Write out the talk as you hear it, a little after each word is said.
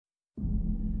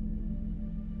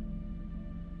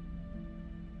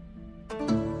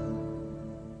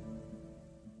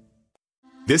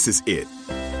This is it.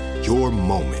 Your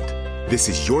moment. This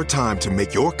is your time to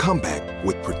make your comeback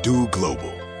with Purdue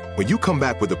Global. When you come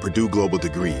back with a Purdue Global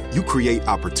degree, you create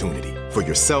opportunity for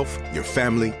yourself, your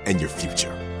family, and your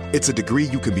future. It's a degree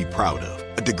you can be proud of,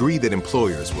 a degree that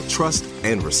employers will trust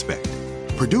and respect.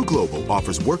 Purdue Global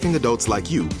offers working adults like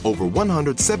you over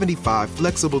 175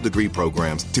 flexible degree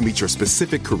programs to meet your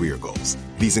specific career goals.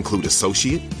 These include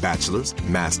associate, bachelor's,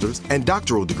 master's, and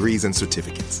doctoral degrees and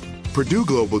certificates. Purdue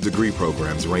Global degree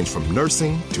programs range from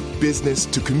nursing to business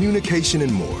to communication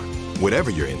and more.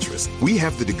 Whatever your interest, we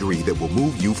have the degree that will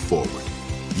move you forward.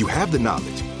 You have the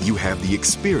knowledge, you have the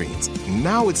experience.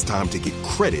 Now it's time to get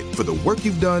credit for the work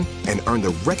you've done and earn the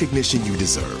recognition you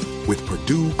deserve with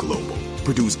Purdue Global,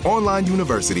 Purdue's online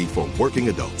university for working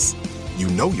adults. You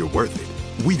know you're worth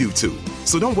it. We do too.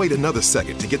 So don't wait another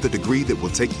second to get the degree that will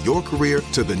take your career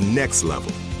to the next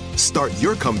level. Start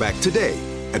your comeback today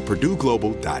at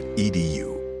purdueglobal.edu.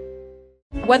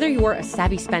 Whether you're a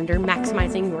savvy spender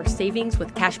maximizing your savings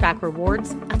with cashback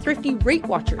rewards, a thrifty rate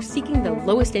watcher seeking the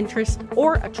lowest interest,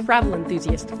 or a travel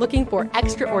enthusiast looking for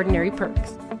extraordinary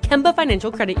perks, Kemba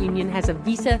Financial Credit Union has a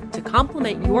visa to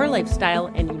complement your lifestyle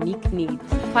and unique needs.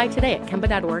 Apply today at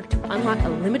Kemba.org to unlock a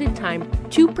limited time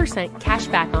 2% cash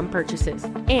back on purchases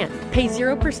and pay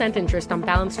 0% interest on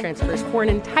balance transfers for an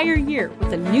entire year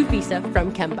with a new visa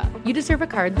from Kemba. You deserve a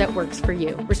card that works for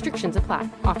you. Restrictions apply.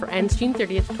 Offer ends June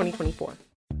 30th, 2024.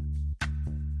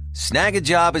 Snag a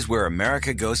Job is where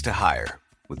America goes to hire,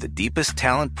 with the deepest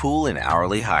talent pool in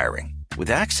hourly hiring. With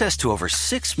access to over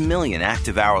 6 million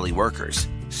active hourly workers,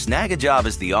 Snag a Job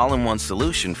is the all-in-one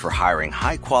solution for hiring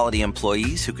high-quality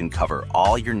employees who can cover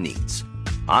all your needs.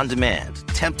 On demand,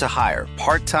 temp to hire,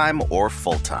 part-time or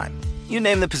full-time. You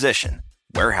name the position.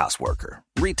 Warehouse worker,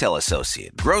 retail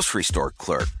associate, grocery store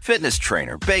clerk, fitness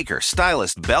trainer, baker,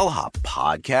 stylist, bellhop,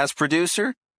 podcast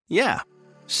producer. Yeah,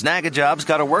 Snag a Job's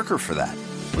got a worker for that.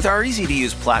 With our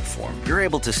easy-to-use platform, you're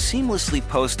able to seamlessly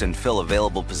post and fill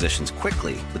available positions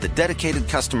quickly with a dedicated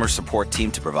customer support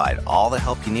team to provide all the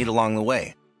help you need along the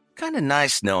way. Kind of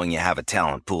nice knowing you have a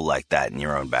talent pool like that in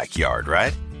your own backyard,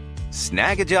 right?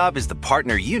 Snag a Job is the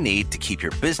partner you need to keep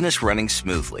your business running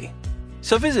smoothly.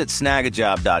 So visit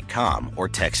snagajob.com or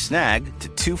text snag to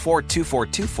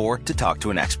 242424 to talk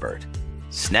to an expert.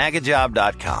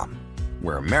 Snagajob.com,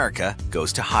 where America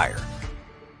goes to hire.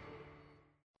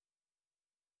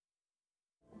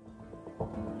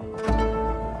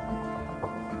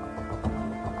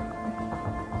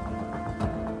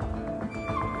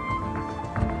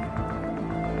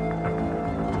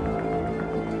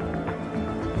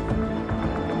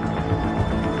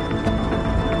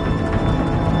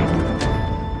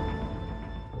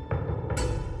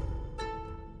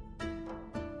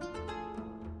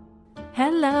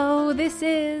 Hello, this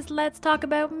is Let's Talk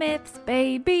About Myths,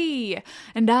 baby!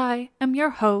 And I am your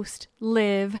host,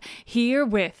 Liv, here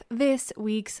with this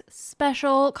week's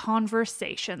special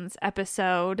Conversations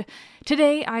episode.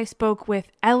 Today I spoke with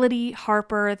Elodie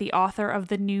Harper, the author of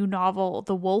the new novel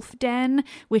The Wolf Den,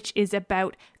 which is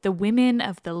about the women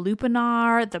of the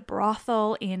Lupanar, the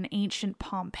brothel in ancient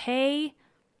Pompeii.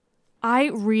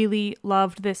 I really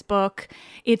loved this book.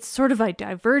 It's sort of a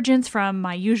divergence from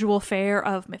my usual fare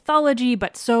of mythology,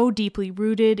 but so deeply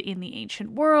rooted in the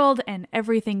ancient world and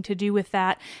everything to do with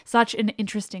that. Such an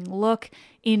interesting look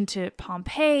into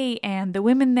Pompeii and the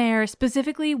women there,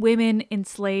 specifically women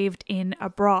enslaved in a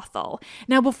brothel.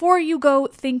 Now, before you go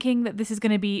thinking that this is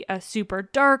going to be a super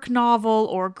dark novel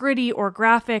or gritty or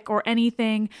graphic or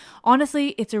anything,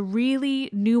 honestly, it's a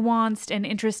really nuanced and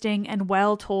interesting and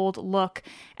well-told look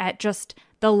at just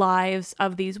the lives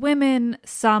of these women,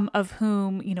 some of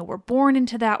whom, were born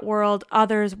into that world,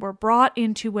 others were brought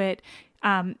into it.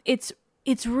 It's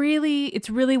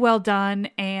really well done,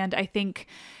 and I think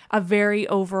a very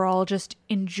overall just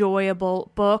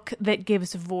enjoyable book that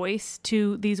gives voice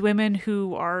to these women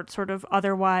who are sort of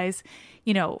otherwise,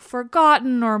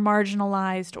 forgotten or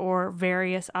marginalized or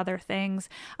various other things.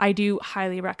 I do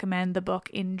highly recommend the book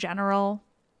in general.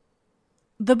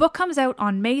 The book comes out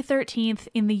on May 13th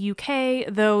in the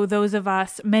UK, though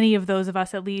many of those of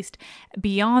us at least,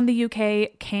 beyond the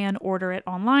UK can order it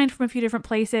online from a few different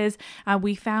places.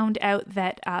 We found out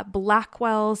that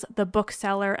Blackwell's, the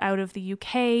bookseller out of the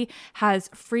UK, has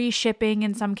free shipping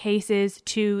in some cases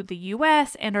to the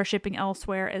US and are shipping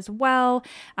elsewhere as well.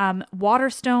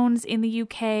 Waterstones in the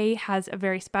UK has a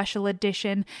very special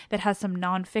edition that has some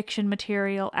nonfiction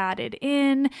material added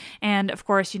in. And of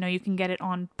course, you can get it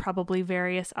on probably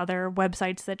various other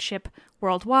websites that ship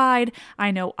worldwide.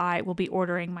 I know I will be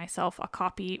ordering myself a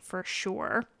copy for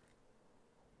sure.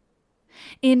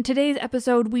 In today's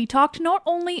episode, we talked not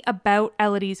only about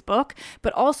Elodie's book,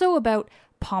 but also about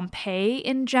Pompeii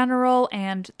in general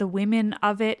and the women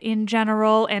of it in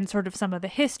general and sort of some of the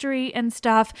history and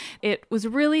stuff. It was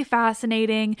really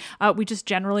fascinating. We just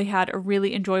generally had a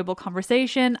really enjoyable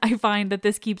conversation. I find that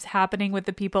this keeps happening with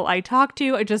the people I talk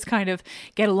to. I just kind of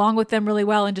get along with them really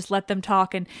well and just let them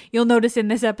talk. And you'll notice in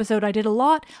this episode I did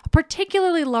a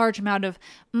particularly large amount of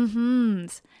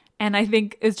mm-hmms. And I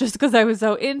think it's just because I was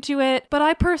so into it, but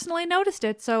I personally noticed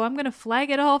it, so I'm going to flag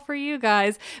it all for you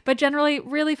guys. But generally,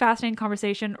 really fascinating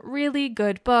conversation, really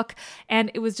good book,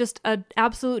 and it was just an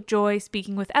absolute joy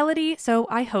speaking with Elodie, so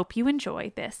I hope you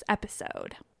enjoy this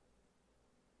episode.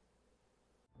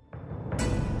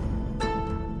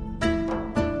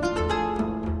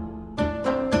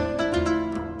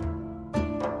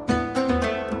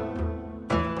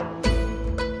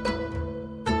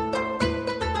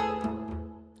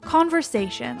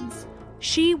 Conversations.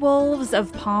 She-Wolves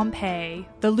of Pompeii,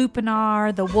 The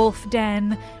Lupanar, The Wolf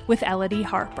Den, with Elodie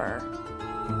Harper.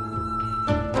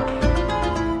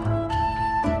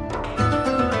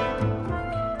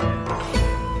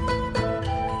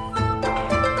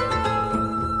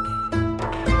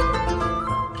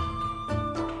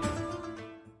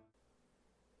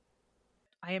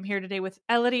 I am here today with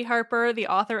Elodie Harper, the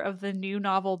author of the new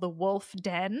novel, The Wolf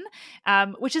Den,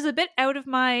 which is a bit out of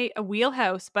my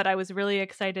wheelhouse, but I was really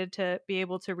excited to be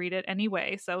able to read it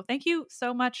anyway. So thank you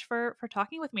so much for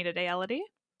talking with me today, Elodie.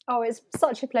 Oh, it's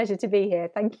such a pleasure to be here.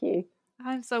 Thank you.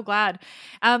 I'm so glad.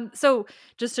 So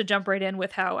just to jump right in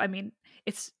with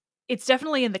it's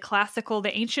definitely in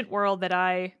the ancient world that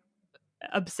I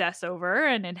obsess over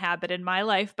and inhabit in my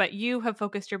life, but you have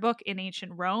focused your book in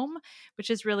ancient Rome,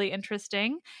 which is really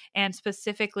interesting, and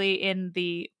specifically in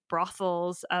the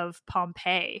brothels of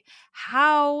Pompeii.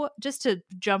 Just to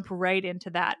jump right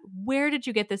into that, where did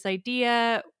you get this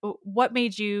idea? What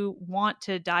made you want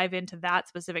to dive into that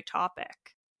specific topic?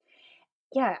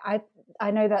 Yeah,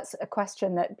 I know that's a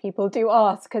question that people do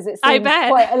ask because it seems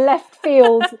quite a left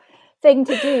field thing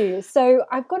to do. So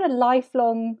I've got a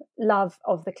lifelong love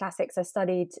of the classics. I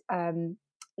studied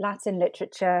Latin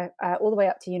literature all the way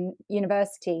up to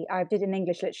university. I did an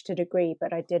English literature degree,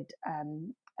 but I did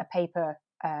a paper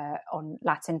on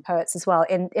Latin poets as well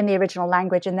in the original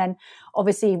language, and then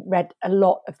obviously read a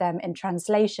lot of them in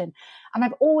translation. And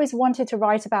I've always wanted to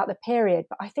write about the period,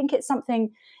 but I think it's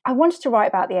something I wanted to write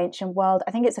about the ancient world.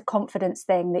 I think it's a confidence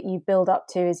thing that you build up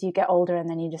to as you get older, and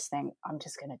then you just think, I'm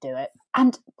just going to do it.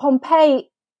 And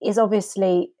Pompeii is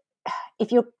obviously,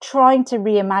 if you're trying to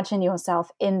reimagine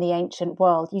yourself in the ancient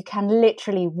world, you can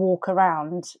literally walk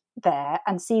around there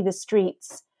and see the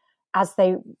streets as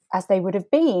they would have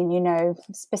been,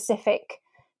 specific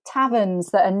taverns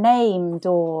that are named,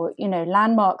 or,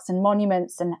 landmarks and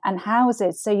monuments and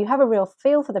houses. So you have a real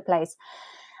feel for the place.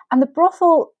 And the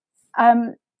brothel,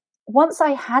 once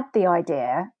I had the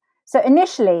idea, so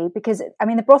initially, because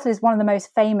the brothel is one of the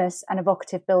most famous and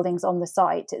evocative buildings on the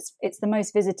site. It's the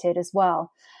most visited as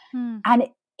well. And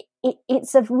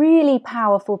it's a really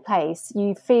powerful place.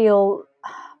 You feel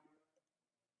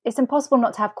it's impossible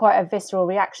not to have quite a visceral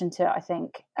reaction to it, I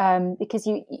think, because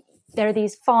there are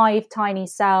these 5 tiny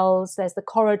cells, there's the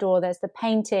corridor, there's the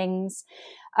paintings.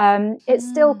 It's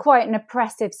still quite an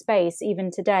oppressive space even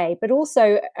today, but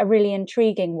also a really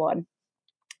intriguing one.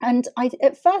 And I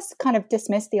at first kind of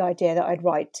dismissed the idea that I'd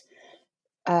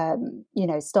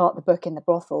start the book in the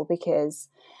brothel because,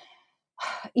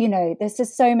 there's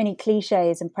just so many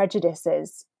cliches and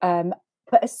prejudices.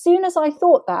 But as soon as I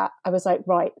thought that, I was like,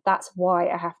 right, that's why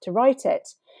I have to write it,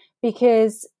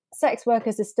 because sex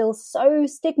workers are still so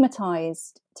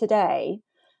stigmatized today.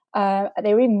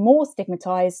 They were even more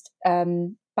stigmatized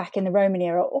back in the Roman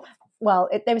era. Well,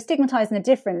 they were stigmatized in a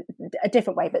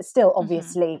different way, but still,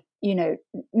 obviously,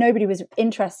 nobody was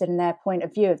interested in their point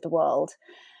of view of the world.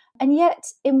 And yet,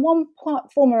 in one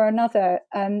form or another,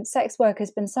 sex work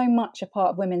has been so much a part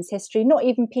of women's history, not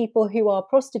even people who are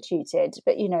prostituted,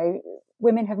 but,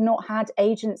 women have not had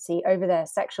agency over their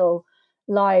sexual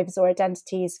lives or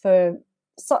identities for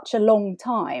such a long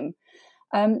time,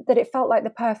 that it felt like the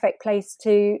perfect place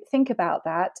to think about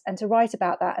that and to write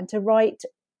about that and to write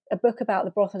a book about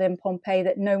the brothel in Pompeii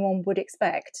that no one would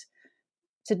expect,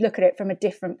 to look at it from a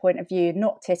different point of view,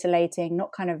 not titillating,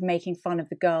 not kind of making fun of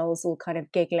the girls, all kind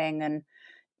of giggling and,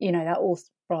 that all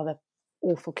rather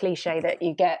awful cliche that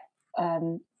you get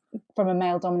from a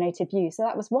male-dominated view. So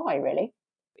that was why, really.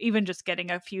 Even just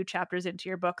getting a few chapters into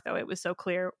your book, though, it was so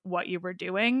clear what you were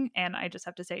doing. And I just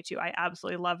have to say, too, I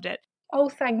absolutely loved it. Oh,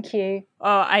 thank you. Oh,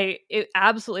 I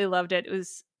absolutely loved it. It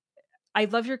was I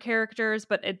love your characters,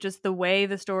 but it just, the way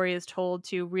the story is told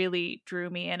too really drew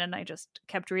me in, and I just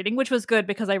kept reading, which was good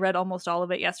because I read almost all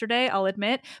of it yesterday, I'll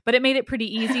admit, but it made it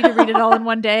pretty easy to read it all in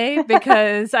one day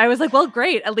because I was like, well,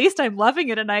 great, at least I'm loving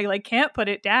it and I like can't put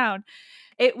it down.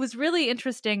 It was really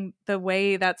interesting the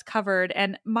way that's covered.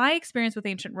 And my experience with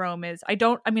ancient Rome is I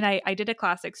did a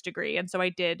classics degree, and so I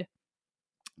did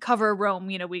cover Rome.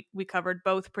 We covered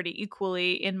both pretty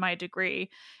equally in my degree,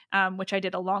 which I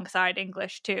did alongside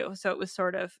English too. So it was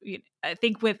sort of, I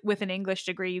think with an English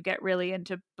degree, you get really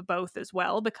into both as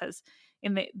well, because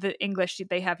in the English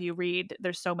they have you read,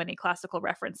 there's so many classical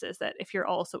references that if you're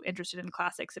also interested in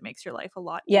classics, it makes your life a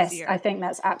lot easier. Yes, I think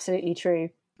that's absolutely true.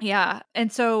 Yeah.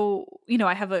 And so,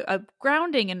 I have a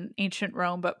grounding in ancient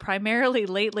Rome, but primarily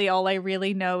lately, all I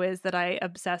really know is that I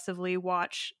obsessively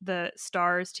watch the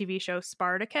Starz TV show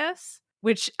Spartacus,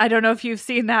 which I don't know if you've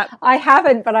seen that. I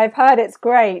haven't, but I've heard it's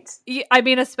great. I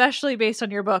mean, especially based on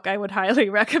your book, I would highly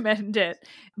recommend it.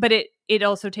 But it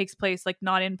also takes place like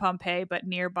not in Pompeii, but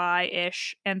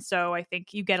nearby-ish. And so I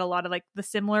think you get a lot of like the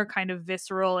similar kind of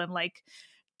visceral and like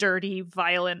dirty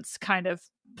violence kind of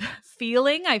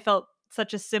feeling. I felt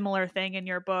such a similar thing in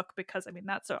your book because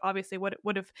that's obviously what it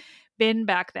would have been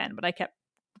back then, but I kept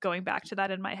going back to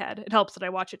that in my head. It helps that I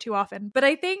watch it too often, but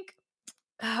I think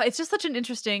it's just such an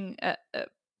interesting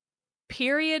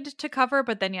period to cover,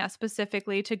 but then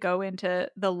specifically to go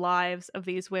into the lives of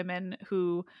these women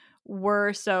who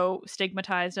were so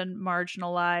stigmatized and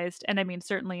marginalized, and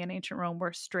certainly in ancient Rome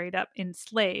were straight up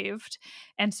enslaved,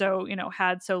 and so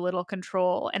had so little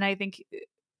control. And I think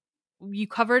you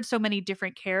covered so many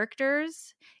different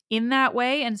characters in that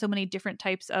way, and so many different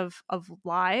types of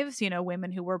lives,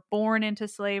 women who were born into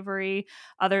slavery,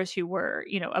 others who were,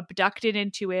 abducted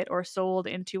into it or sold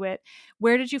into it.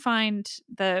 Where did you find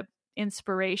the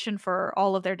inspiration for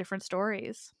all of their different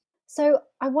stories? So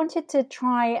I wanted to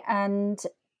try and,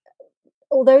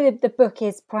 although the book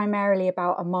is primarily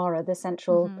about Amara, the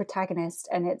central protagonist,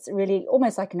 and it's really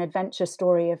almost like an adventure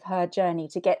story of her journey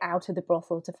to get out of the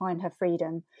brothel, to find her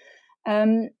freedom,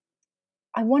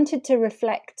 I wanted to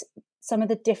reflect some of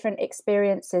the different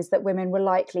experiences that women were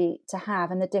likely to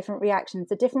have and the different reactions,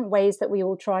 the different ways that we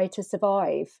all try to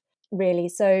survive, really.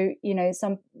 So,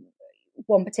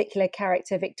 one particular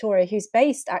character, Victoria, who's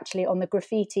based actually on the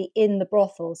graffiti in the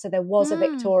brothel. So there was a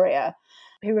Victoria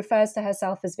who refers to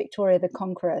herself as Victoria the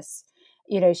Conqueress.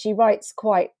 She writes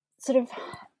quite sort of,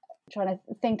 trying to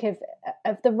think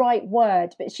of the right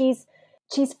word, but she's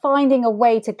finding a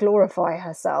way to glorify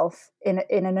herself in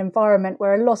an environment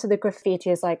where a lot of the graffiti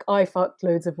is like, I fucked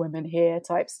loads of women here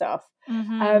type stuff.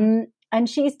 And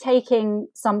she's taking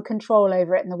some control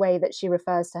over it in the way that she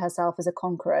refers to herself as a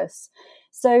conqueress.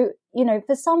 So,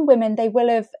 for some women, they will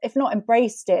have, if not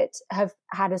embraced it, have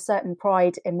had a certain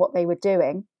pride in what they were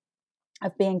doing,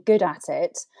 of being good at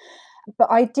it. But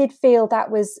I did feel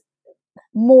that was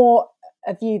more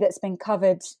a view that's been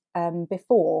covered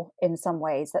before in some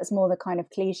ways. That's more the kind of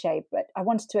cliche, but I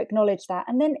wanted to acknowledge that.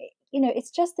 And then,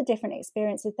 it's just the different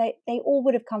experiences. They all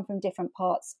would have come from different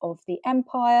parts of the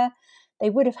empire. They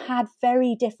would have had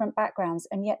very different backgrounds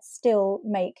and yet still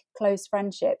make close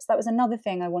friendships. That was another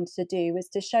thing I wanted to do, was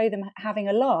to show them having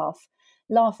a laugh,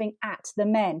 laughing at the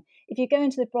men. If you go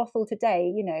into the brothel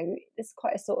today, there's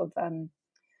quite a sort of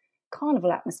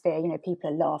carnival atmosphere.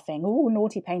 People are laughing,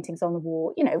 naughty paintings on the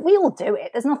wall. We all do it.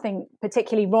 There's nothing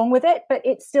particularly wrong with it, but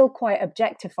it's still quite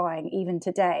objectifying even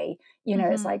today.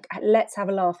 It's like, let's have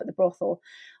a laugh at the brothel.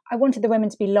 I wanted the women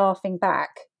to be laughing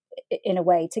back in a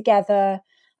way together,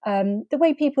 the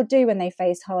way people do when they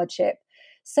face hardship.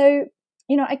 So,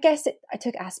 I guess I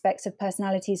took aspects of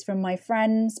personalities from my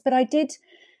friends, but I did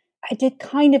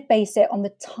kind of base it on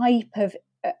the type of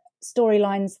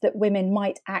storylines that women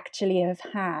might actually have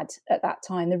had at that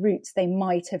time, the routes they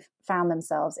might have found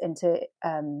themselves into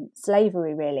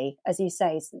slavery, really. As you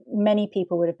say, many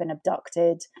people would have been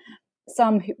abducted.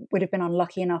 Some who would have been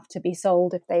unlucky enough to be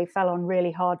sold if they fell on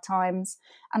really hard times,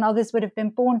 and others would have been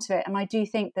born to it. And I do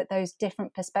think that those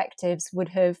different perspectives would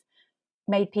have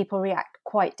made people react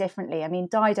quite differently.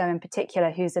 Dido in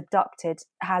particular, who's abducted,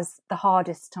 has the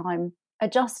hardest time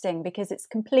adjusting because it's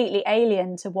completely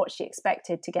alien to what she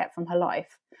expected to get from her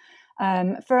life.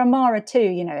 For Amara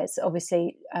too, it's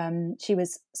obviously she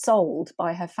was sold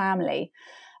by her family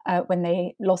when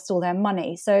they lost all their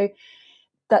money. So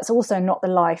that's also not the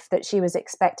life that she was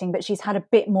expecting, but she's had a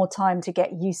bit more time to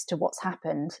get used to what's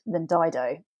happened than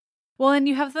Dido. Well, and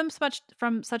you have them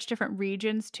from such different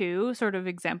regions too, sort of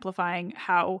exemplifying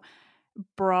how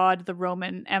broad the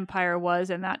Roman Empire was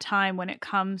in that time when it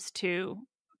comes to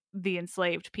the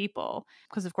enslaved people.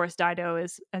 Because, of course, Dido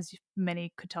is, as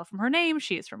many could tell from her name,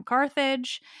 she is from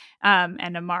Carthage,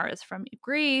 and Amara is from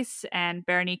Greece, and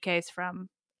Berenike is from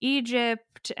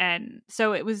Egypt. And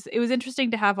so it was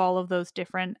interesting to have all of those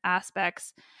different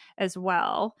aspects as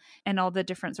well, and all the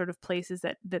different sort of places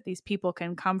that these people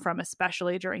can come from,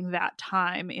 especially during that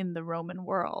time in the Roman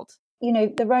world. You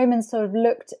know, the Romans sort of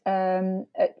looked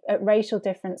at racial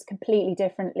difference completely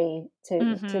differently to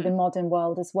the modern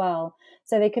world as well.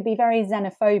 So they could be very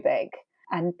xenophobic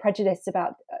and prejudiced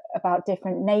about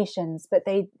different nations, but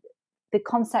the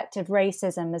concept of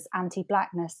racism as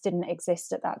anti-blackness didn't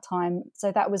exist at that time.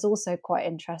 So that was also quite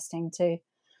interesting to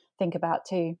think about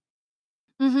too.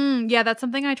 Mm-hmm. Yeah, that's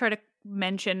something I try to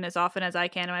mention as often as I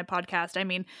can in my podcast. I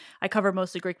mean, I cover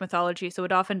mostly Greek mythology, so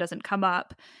it often doesn't come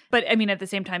up. But I mean, at the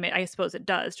same time, I suppose it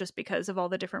does, just because of all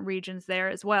the different regions there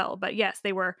as well. But yes,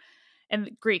 they were, and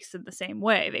the Greeks in the same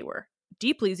way, they were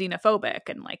deeply xenophobic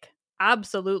and like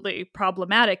absolutely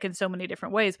problematic in so many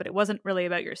different ways. But it wasn't really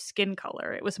about your skin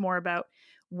color. It was more about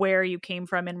where you came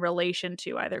from in relation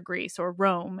to either Greece or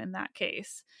Rome in that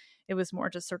case. It was more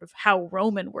just sort of how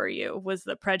Roman were you was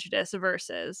the prejudice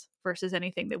versus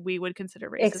anything that we would consider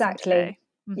racist. Exactly. Today.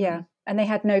 Mm-hmm. Yeah. And they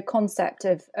had no concept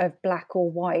of black or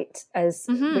white, as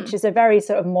which is a very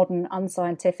sort of modern,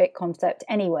 unscientific concept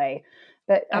anyway.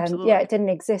 But yeah, it didn't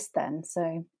exist then.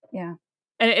 So yeah.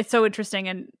 And it's so interesting,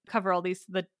 and cover all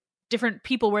the different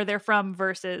people where they're from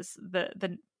versus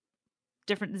the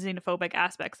different xenophobic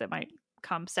aspects that might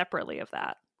come separately of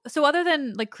that. So other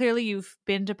than, like, clearly you've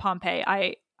been to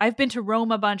Pompeii, I've been to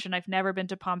Rome a bunch, and I've never been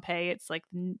to Pompeii. It's like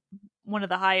one of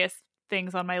the highest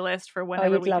things on my list for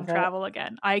whenever we can travel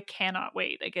again. I cannot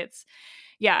wait. Like, it's,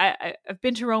 yeah, I've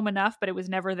been to Rome enough, but it was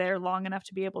never there long enough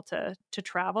to be able to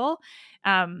travel.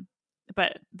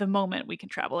 But the moment we can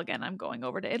travel again, I'm going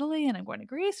over to Italy and I'm going to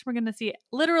Greece. We're going to see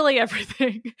literally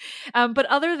everything. But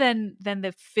other than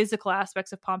the physical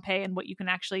aspects of Pompeii and what you can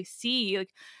actually see,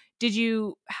 like, did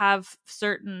you have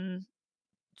certain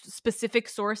specific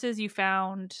sources you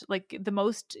found like the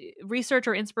most research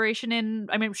or inspiration in?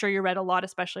 I mean, I'm sure you read a lot,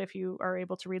 especially if you are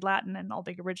able to read Latin and all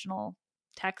the original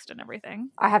text and everything.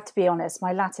 I have to be honest,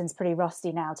 my Latin's pretty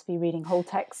rusty now to be reading whole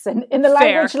texts in the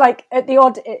language. Like at the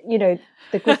odd,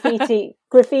 the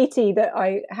graffiti that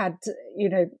I had,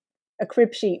 a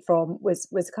crib sheet from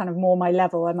was kind of more my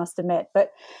level, I must admit.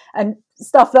 But and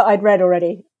stuff that I'd read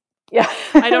already. Yeah.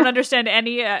 I don't understand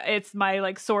any. It's my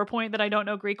like sore point that I don't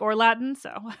know Greek or Latin.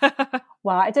 So,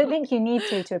 well, I don't think you need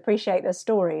to appreciate the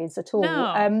stories at all.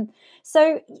 No.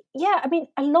 So, yeah, I mean,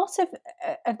 a lot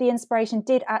of the inspiration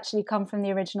did actually come from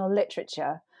the original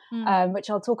literature, which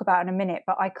I'll talk about in a minute.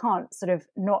 But I can't sort of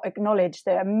not acknowledge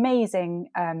the amazing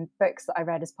books that I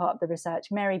read as part of the research.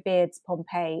 Mary Beard's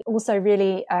Pompeii. Also,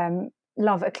 really.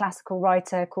 Love a classical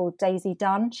writer called Daisy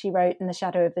Dunn. She wrote In the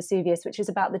Shadow of Vesuvius, which is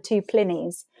about the two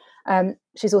Plinies.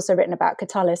 She's also written about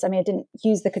Catullus. I mean, I didn't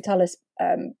use the Catullus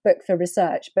book for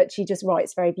research, but she just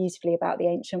writes very beautifully about the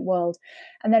ancient world.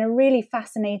 And then a really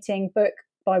fascinating book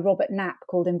by Robert Knapp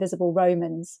called Invisible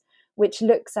Romans, which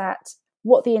looks at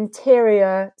what the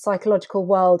interior psychological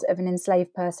world of an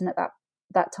enslaved person at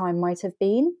that time might have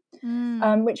been,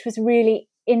 which was really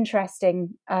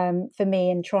interesting for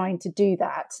me in trying to do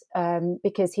that,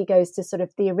 because he goes to sort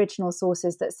of the original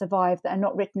sources that survive that are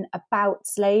not written about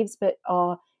slaves but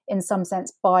are in some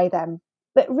sense by them.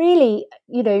 But really,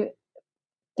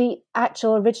 the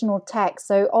actual original text,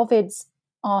 so Ovid's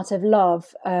Art of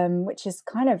Love, which is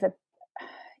kind of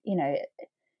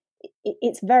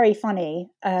it's very funny,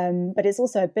 but it's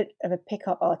also a bit of a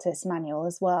pickup artist manual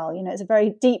as well. It's a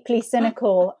very deeply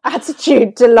cynical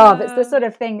attitude to love. It's the sort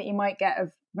of thing that you might get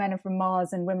of Men Are From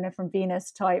Mars and Women Are From Venus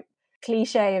type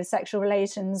cliche of sexual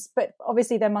relations. But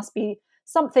obviously there must be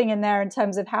something in there in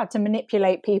terms of how to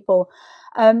manipulate people.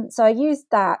 So I used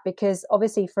that because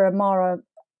obviously for Amara,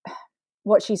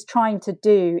 what she's trying to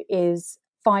do is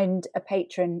find a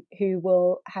patron who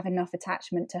will have enough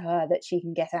attachment to her that she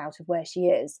can get out of where she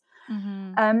is.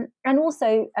 And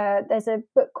also there's a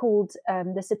book called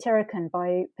The Satyricon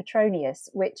by Petronius,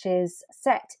 which is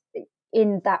set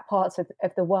in that part of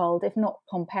the world, if not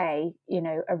Pompeii,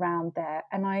 around there.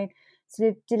 And I sort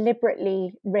of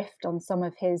deliberately riffed on some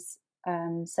of his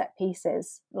set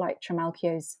pieces, like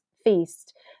Trimalchio's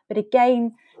Feast. But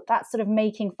again, that's sort of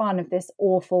making fun of this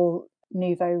awful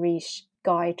nouveau riche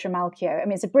guy Trimalchio. I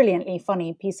mean, it's a brilliantly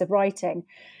funny piece of writing,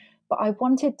 but I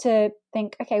wanted to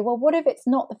think, okay, well, what if it's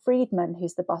not the freedman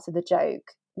who's the butt of the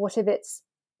joke? What if it's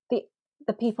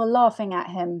the people laughing at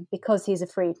him because he's a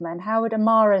freedman? How would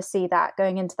Amara see that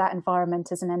going into that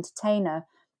environment as an entertainer?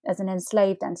 as an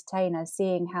enslaved entertainer,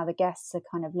 seeing how the guests are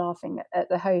kind of laughing at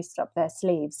the host up their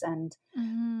sleeves. And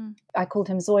I called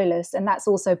him Zoilus. And that's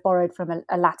also borrowed from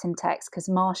a Latin text, because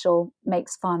Martial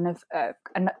makes fun of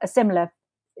a similar,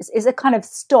 is a kind of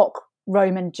stock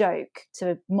Roman joke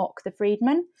to mock the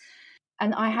freedman.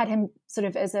 And I had him sort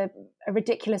of as a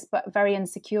ridiculous but very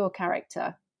insecure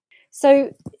character.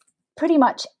 So pretty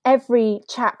much every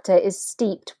chapter is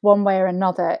steeped one way or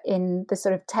another in the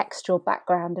sort of textual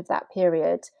background of that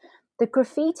period. The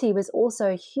graffiti was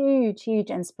also a huge, huge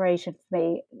inspiration for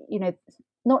me. You know,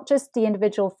 not just the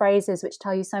individual phrases which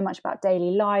tell you so much about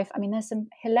daily life. I mean, there's some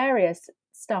hilarious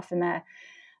stuff in there.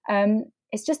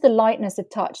 It's just the lightness of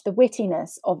touch, the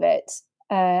wittiness of it.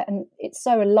 And it's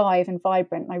so alive and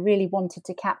vibrant. I really wanted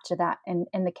to capture that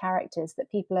in the characters,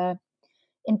 that people are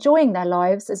enjoying their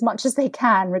lives as much as they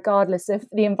can, regardless of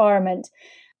the environment.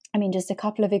 I mean, just a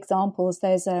couple of examples.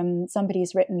 There's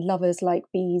somebody's written "Lovers like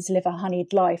bees live a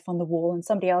honeyed life" on the wall, and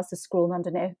somebody else has scrawled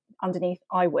underneath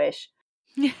 "I wish."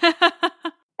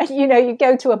 And, you know, you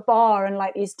go to a bar and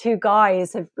like these two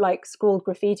guys have like scrawled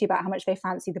graffiti about how much they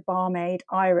fancy the barmaid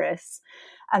Iris,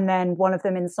 and then one of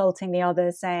them insulting the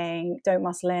other, saying, "Don't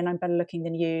muscle in, I'm better looking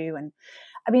than you." And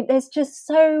I mean, there's just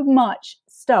so much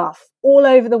stuff all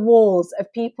over the walls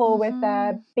of people with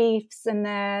their beefs and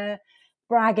their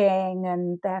bragging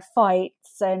and their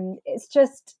fights. And it's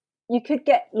just, you could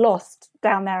get lost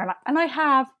down there. And I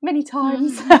have many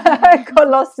times got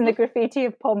lost in the graffiti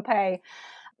of Pompeii.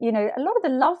 You know, a lot of the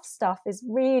love stuff is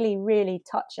really, really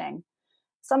touching.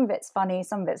 Some of it's funny,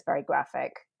 some of it's very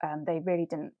graphic. They really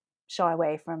didn't shy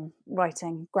away from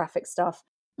writing graphic stuff.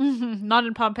 Not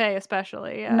in Pompeii,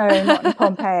 especially. Yeah. No, not in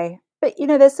Pompeii. But, you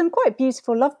know, there's some quite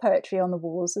beautiful love poetry on the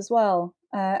walls as well,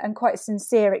 and quite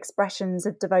sincere expressions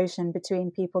of devotion between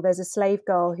people. There's a slave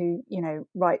girl who, you know,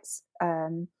 writes,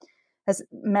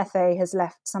 Methe has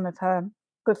left some of her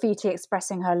graffiti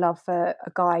expressing her love for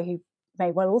a guy who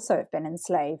may well also have been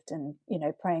enslaved, and, you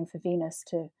know, praying for Venus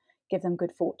to give them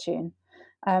good fortune,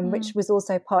 which was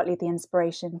also partly the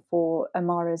inspiration for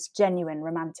Amara's genuine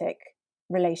romantic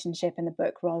relationship in the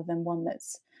book, rather than one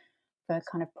that's for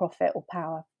kind of profit or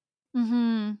power.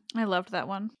 I loved that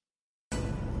one.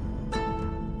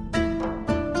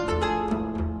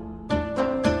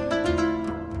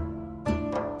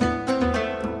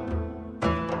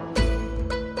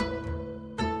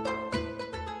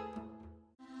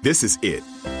 This is it.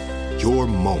 Your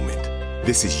moment.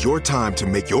 This is your time to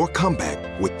make your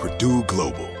comeback with Purdue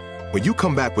Global. When you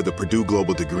come back with a Purdue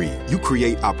Global degree, you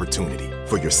create opportunity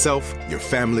for yourself, your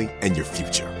family, and your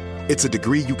future. It's a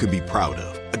degree you can be proud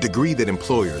of, a degree that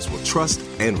employers will trust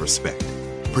and respect.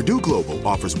 Purdue Global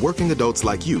offers working adults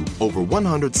like you over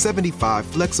 175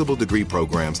 flexible degree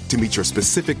programs to meet your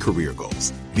specific career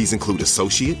goals. These include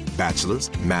associate, bachelor's,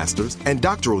 master's, and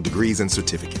doctoral degrees and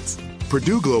certificates.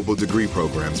 Purdue Global degree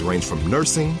programs range from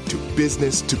nursing to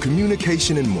business to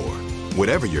communication and more.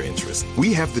 Whatever your interest,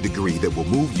 we have the degree that will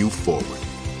move you forward.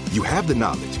 You have the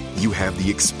knowledge, you have the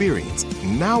experience.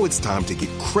 Now it's time to get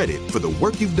credit for the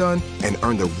work you've done and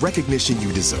earn the recognition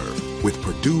you deserve with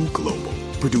Purdue Global,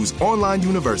 Purdue's online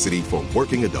university for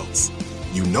working adults.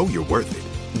 You know you're worth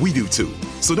it. We do too.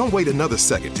 So don't wait another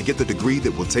second to get the degree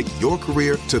that will take your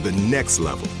career to the next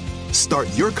level. Start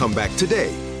your comeback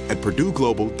today at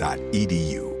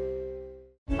purdueglobal.edu.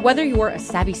 Whether you're a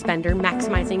savvy spender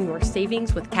maximizing your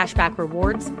savings with cashback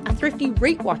rewards, a thrifty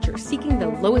rate watcher seeking the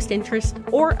lowest interest,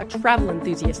 or a travel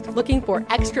enthusiast looking for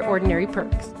extraordinary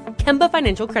perks, Kemba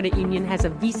Financial Credit Union has a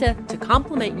visa to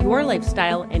complement your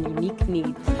lifestyle and unique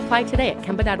needs. Apply today at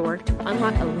Kemba.org to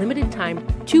unlock a limited-time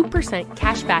 2%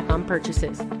 cash back on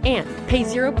purchases and pay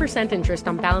 0% interest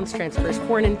on balance transfers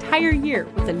for an entire year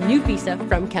with a new visa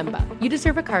from Kemba. You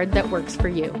deserve a card that works for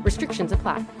you. Restrictions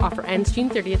apply. Offer ends June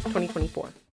 30th, 2024.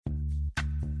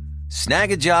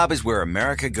 Snag a Job is where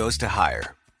America goes to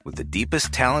hire, with the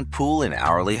deepest talent pool in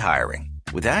hourly hiring.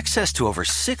 With access to over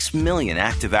 6 million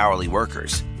active hourly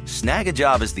workers, Snag a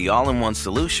Job is the all-in-one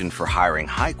solution for hiring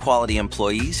high-quality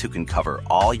employees who can cover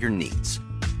all your needs.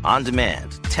 On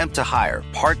demand, temp to hire,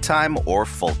 part-time or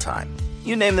full-time.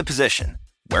 You name the position.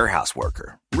 Warehouse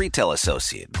worker, retail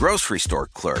associate, grocery store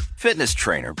clerk, fitness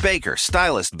trainer, baker,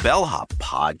 stylist, bellhop,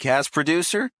 podcast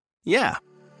producer. Yeah,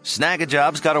 Snag a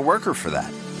Job's got a worker for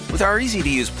that. With our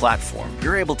easy-to-use platform,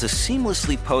 you're able to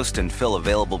seamlessly post and fill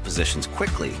available positions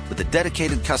quickly with a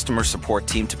dedicated customer support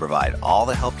team to provide all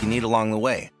the help you need along the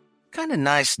way. Kind of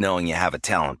nice knowing you have a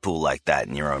talent pool like that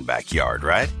in your own backyard,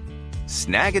 right?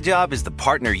 Snag a Job is the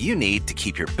partner you need to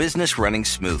keep your business running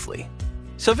smoothly.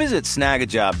 So visit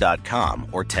snagajob.com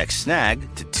or text SNAG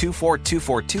to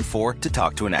 242424 to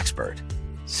talk to an expert.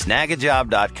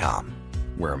 Snagajob.com.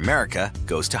 where America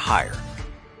goes to hire.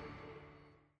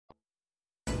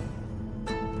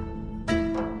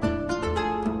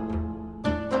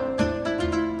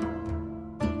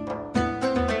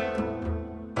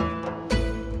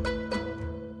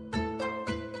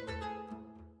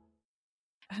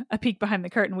 A peek behind the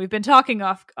curtain. We've been talking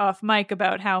off mic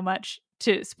about how much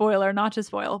to spoil or not to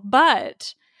spoil,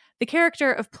 but the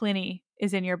character of Pliny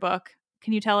is in your book.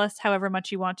 Can you tell us however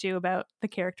much you want to about the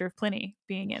character of Pliny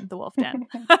being in The Wolf Den?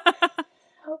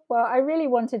 Well, I really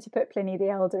wanted to put Pliny the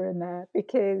Elder in there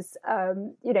because,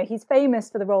 he's famous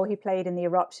for the role he played in the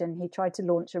eruption. He tried to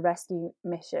launch a rescue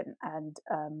mission and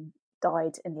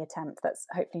died in the attempt. That's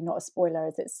hopefully not a spoiler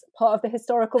as it's part of the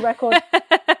historical record.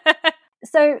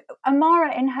 So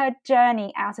Amara, in her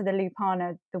journey out of the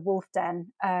Lupana, the Wolf Den,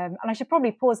 and I should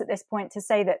probably pause at this point to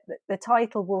say that the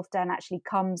title Wolf Den actually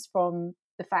comes from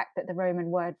the fact that the Roman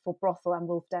word for brothel and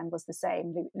wolf den was the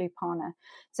same, Lupana.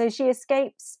 So she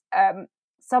escapes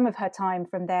some of her time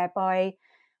from there by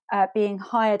being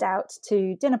hired out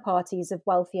to dinner parties of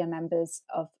wealthier members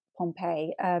of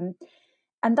Pompeii. And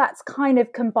that's kind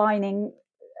of combining,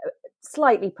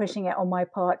 slightly pushing it on my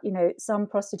part, some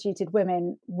prostituted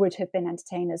women would have been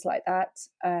entertainers like that,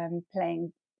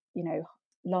 playing,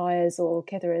 lyres or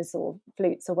kitharers or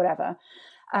flutes or whatever.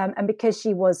 And because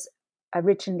she was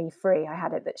originally free, I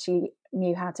had it that she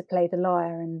knew how to play the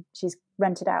lyre and she's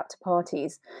rented out to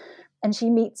parties. And she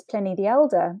meets Pliny the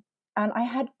Elder. And I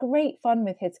had great fun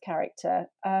with his character.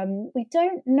 We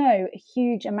don't know a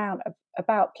huge amount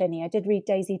about Pliny. I did read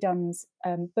Daisy Dunn's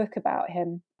book about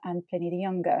him and Pliny the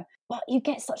Younger. But you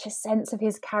get such a sense of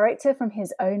his character from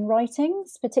his own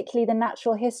writings, particularly the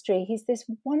natural history. He's this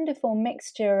wonderful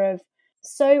mixture of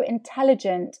so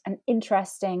intelligent and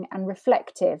interesting and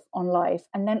reflective on life,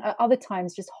 and then at other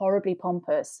times just horribly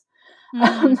pompous.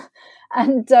 I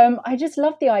just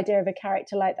love the idea of a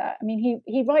character like that. I mean,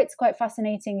 he writes quite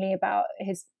fascinatingly about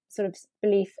his sort of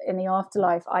belief in the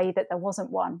afterlife, i.e. that there wasn't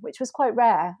one, which was quite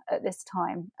rare at this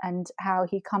time, and how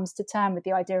he comes to terms with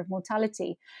the idea of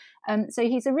mortality. So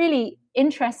he's a really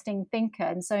interesting thinker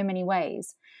in so many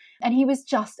ways. And he was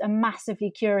just a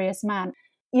massively curious man.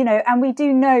 And we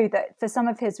do know that for some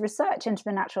of his research into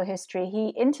the natural history,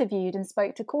 he interviewed and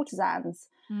spoke to courtesans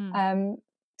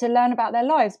to learn about their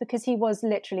lives, because he was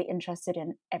literally interested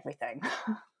in everything.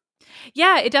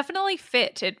 Yeah, it definitely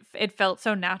fit. It felt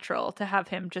so natural to have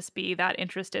him just be that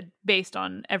interested based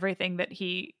on everything that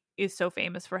he is so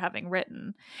famous for having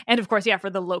written. And of course, for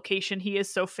the location he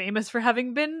is so famous for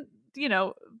having been,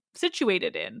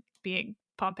 situated in, being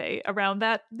Pompeii, around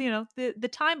that, the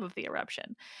time of the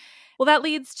eruption. Well, that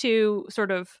leads to sort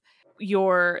of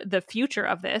the future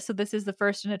of this. So this is the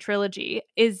first in a trilogy.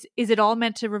 Is it all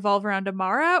meant to revolve around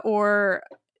Amara, or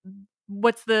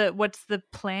what's the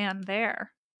plan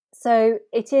there? So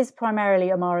it is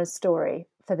primarily Amara's story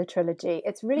for the trilogy.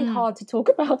 It's really hard to talk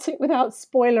about it without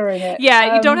spoiling it.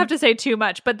 Yeah, you don't have to say too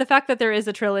much, but the fact that there is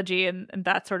a trilogy and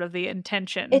that's sort of the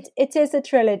intention. It is a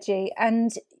trilogy,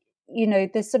 and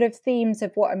the sort of themes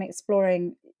of what I'm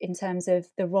exploring in terms of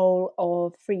the role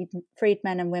of freed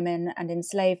men and women and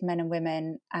enslaved men and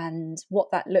women, and what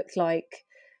that looked like,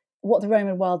 what the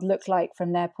Roman world looked like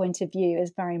from their point of view,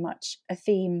 is very much a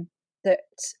theme that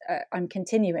I'm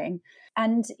continuing.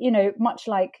 And, much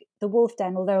like the Wolf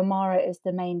Den, although Amara is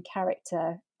the main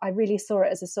character, I really saw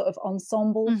it as a sort of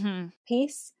ensemble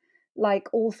piece, like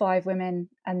all 5 women,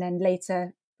 and then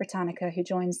later Britannica, who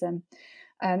joins them.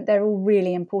 They're all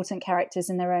really important characters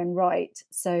in their own right.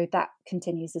 So that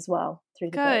continues as well through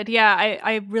the book. Yeah,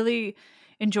 I really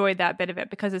enjoyed that bit of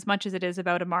it, because as much as it is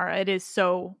about Amara, it is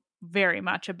so very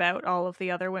much about all of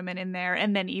the other women in there.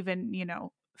 And then even,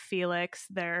 Felix,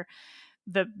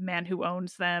 the man who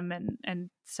owns them, and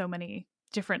so many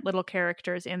different little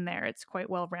characters in there. It's quite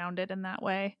well rounded in that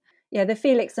way. Yeah, the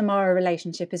Felix-Amara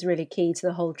relationship is really key to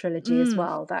the whole trilogy as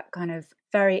well. That kind of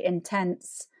very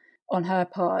intense, on her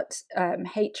part,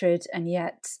 hatred, and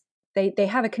yet they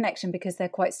have a connection because they're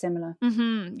quite similar.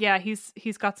 Yeah,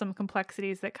 he's got some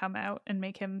complexities that come out and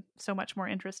make him so much more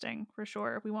interesting, for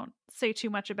sure. We won't say too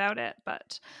much about it,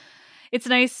 but it's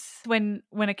nice when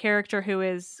a character who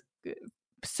is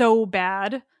so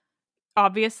bad,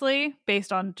 obviously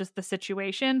based on just the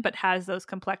situation, but has those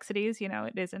complexities.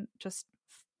 It isn't just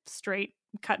straight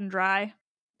cut and dry.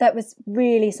 That was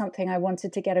really something I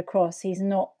wanted to get across. He's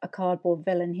not a cardboard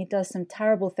villain. He does some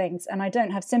terrible things, and I don't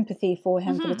have sympathy for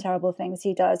him for the terrible things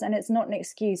he does. And it's not an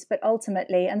excuse, but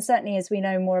ultimately, and certainly as we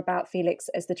know more about Felix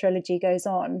as the trilogy goes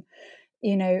on,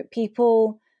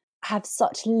 people have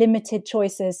such limited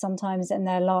choices sometimes in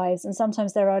their lives, and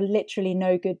sometimes there are literally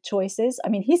no good choices. I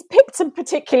mean, he's picked some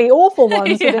particularly awful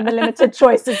ones within the limited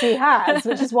choices he has,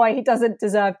 which is why he doesn't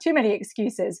deserve too many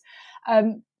excuses.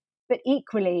 But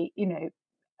equally, you know,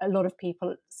 a lot of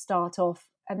people start off,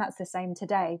 and that's the same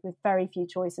today, with very few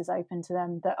choices open to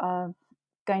them that are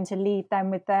going to leave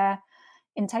them with their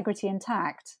integrity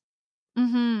intact.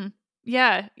 Mm-hmm.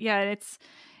 Yeah.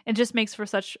 It just makes for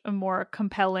such a more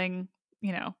compelling,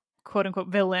 you know, quote unquote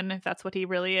villain, if that's what he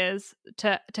really is,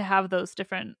 to have those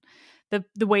different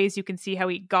the ways you can see how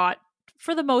he got,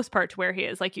 for the most part, to where he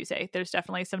is. Like you say, there's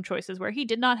definitely some choices where he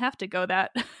did not have to go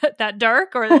that that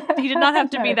dark, or he did not have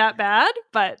to be that bad.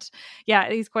 But yeah,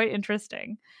 he's quite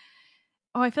interesting.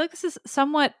 Oh, I feel like this has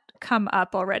somewhat come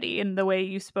up already in the way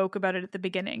you spoke about it at the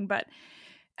beginning, but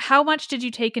how much did you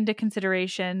take into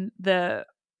consideration the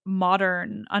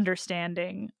modern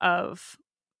understanding of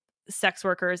sex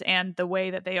workers and the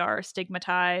way that they are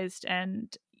stigmatized,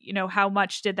 and, you know, how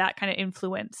much did that kind of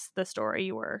influence the story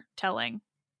you were telling?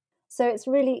 So it's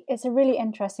a really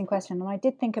interesting question, and I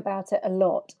did think about it a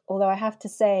lot, although I have to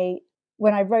say,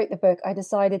 when I wrote the book, I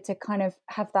decided to kind of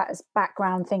have that as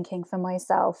background thinking for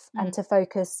myself and to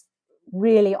focus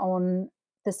really on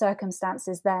the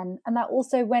circumstances then. And that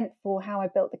also went for how I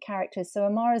built the characters. So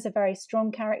Amara is a very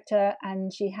strong character,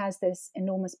 and she has this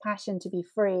enormous passion to be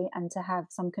free and to have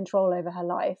some control over her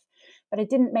life. But I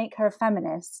didn't make her a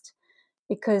feminist,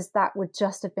 because that would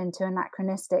just have been too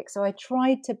anachronistic. So I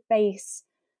tried to base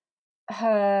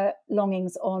her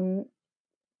longings on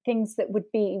things that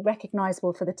would be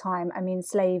recognizable for the time. I mean,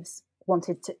 slaves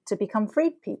wanted to become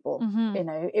freed people. Mm-hmm. You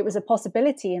know, it was a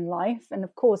possibility in life. And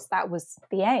of course, that was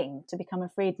the aim, to become a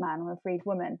freed man or a freed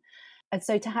woman. And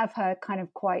so to have her kind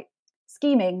of quite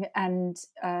scheming and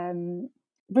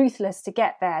ruthless to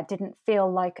get there didn't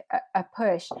feel like a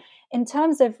push. In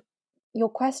terms of your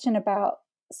question about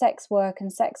sex work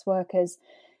and sex workers,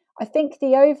 I think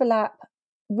the overlap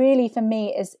really for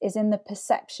me is in the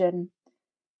perception.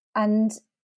 And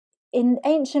in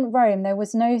ancient Rome, there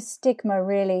was no stigma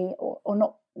really, or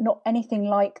not anything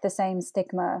like the same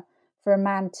stigma for a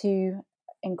man to,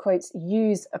 in quotes,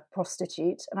 use a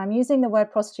prostitute. And I'm using the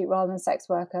word prostitute rather than sex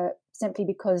worker simply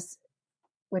because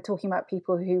we're talking about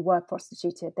people who were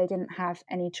prostituted. They didn't have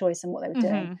any choice in what they were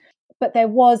doing. But there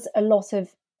was a lot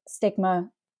of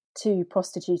stigma to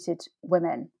prostituted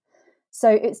women. So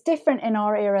it's different in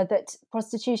our era that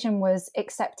prostitution was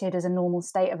accepted as a normal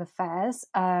state of affairs,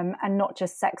 and not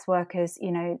just sex workers.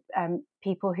 You know,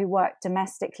 people who worked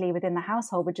domestically within the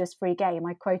household were just free game.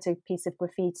 I quote a piece of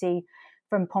graffiti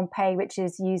from Pompeii, which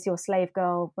is "Use your slave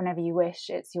girl whenever you wish;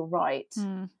 it's your right,"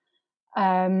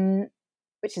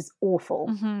 which is awful.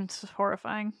 Mm-hmm. It's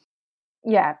horrifying.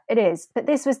 Yeah, it is. But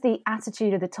this was the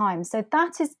attitude of the time, so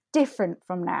that is different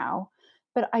from now.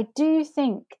 But I do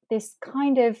think this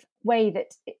kind of way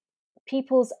that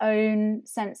people's own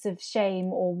sense of shame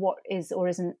or what is or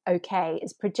isn't okay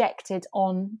is projected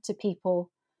on to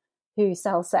people who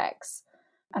sell sex.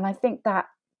 And I think that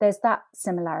there's that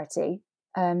similarity.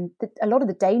 A lot of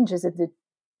the dangers of the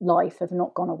life have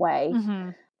not gone away.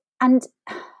 Mm-hmm. And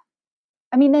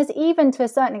I mean, there's even to a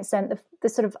certain extent the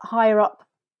sort of higher up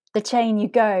the chain you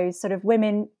go, sort of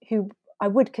women who I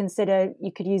would consider,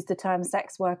 you could use the term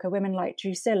sex worker, women like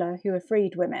Drusilla, who are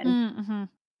freed women,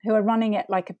 who are running it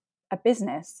like a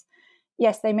business.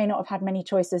 Yes, they may not have had many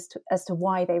choices as to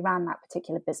why they ran that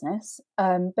particular business,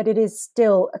 but it is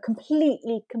still a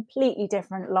completely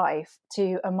different life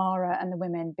to Amara and the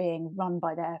women being run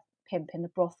by their pimp in the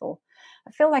brothel.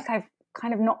 I feel like I've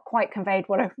kind of not quite conveyed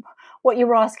what you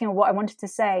were asking or what I wanted to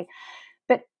say.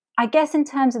 But I guess in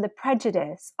terms of the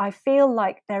prejudice, I feel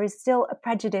like there is still a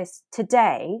prejudice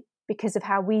today because of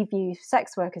how we view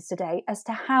sex workers today as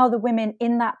to how the women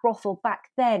in that brothel back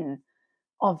then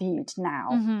are viewed now.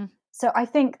 Mm-hmm. So I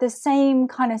think the same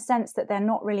kind of sense that they're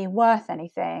not really worth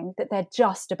anything, that they're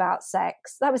just about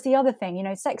sex. That was the other thing, you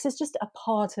know, sex is just a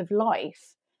part of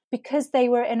life. Because they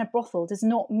were in a brothel does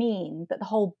not mean that the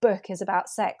whole book is about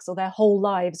sex or their whole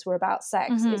lives were about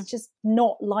sex. Mm-hmm. It's just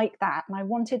not like that. And I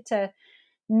wanted to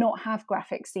not have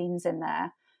graphic scenes in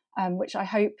there, which I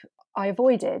hope I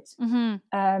avoided.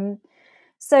 Mm-hmm.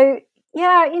 So,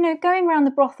 yeah, you know, going around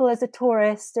the brothel as a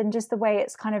tourist and just the way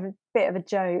it's kind of a bit of a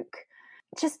joke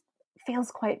just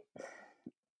feels quite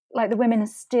like the women are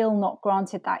still not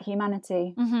granted that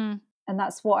humanity. Mm-hmm. And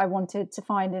that's what I wanted to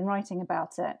find in writing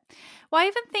about it. Well, I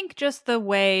even think just the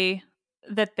way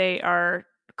that they are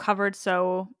covered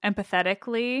so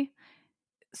empathetically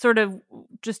sort of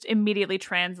just immediately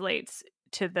translates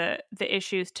to the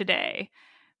issues today.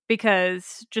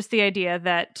 Because just the idea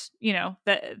that, you know,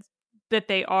 that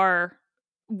they are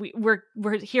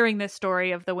we're hearing this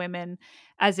story of the women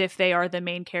as if they are the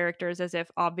main characters, as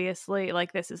if obviously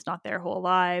like this is not their whole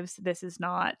lives, this is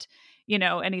not, you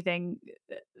know, anything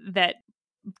that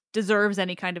deserves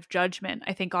any kind of judgment,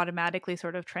 I think automatically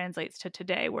sort of translates to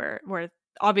today where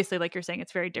obviously, like you're saying,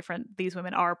 it's very different. These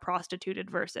women are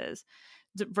prostituted versus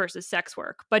sex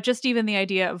work. But just even the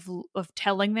idea of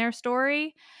telling their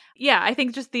story, yeah, I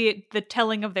think just the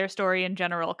telling of their story in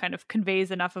general kind of conveys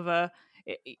enough of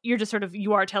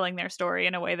you are telling their story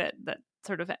in a way that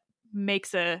sort of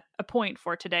makes a point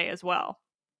for today as well.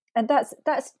 And that's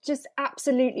just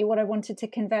absolutely what I wanted to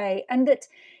convey. And that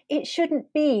it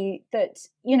shouldn't be that,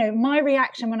 you know, my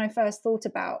reaction when I first thought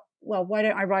about, well, why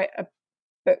don't I write a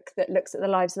book that looks at the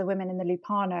lives of the women in the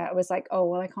Lupana? I was like, oh,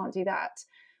 well, I can't do that.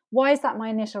 Why is that my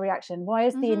initial reaction? Why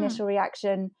is the initial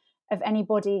reaction of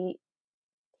anybody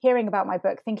hearing about my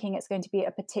book thinking it's going to be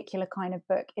a particular kind of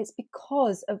book? It's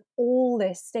because of all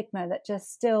this stigma that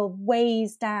just still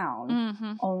weighs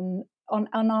down on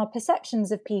our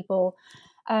perceptions of people.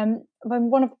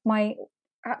 One of my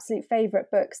absolute favourite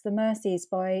books, The Mercies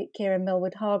by Kieran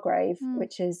Millward Hargrave,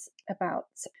 which is about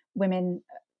women,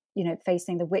 you know,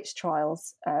 facing the witch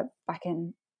trials back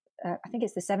in, I think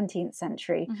it's the 17th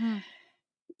century.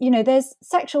 You know, there's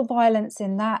sexual violence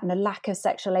in that and a lack of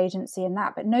sexual agency in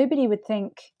that, but nobody would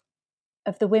think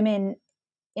of the women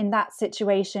in that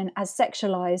situation as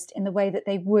sexualized in the way that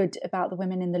they would about the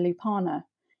women in the Lupana,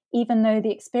 even though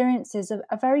the experiences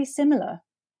are very similar.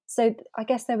 So I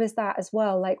guess there was that as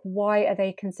well. Like, why are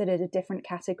they considered a different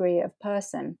category of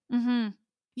person?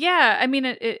 Yeah, I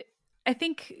mean, I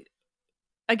think,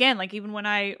 again, like even when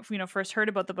I, you know, first heard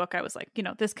about the book, I was like, you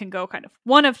know, this can go kind of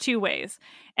one of two ways.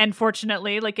 And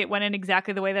fortunately, like it went in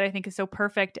exactly the way that I think is so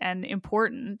perfect and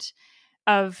important,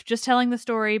 of just telling the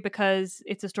story because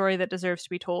it's a story that deserves to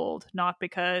be told, not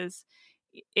because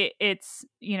it's,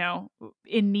 you know,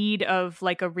 in need of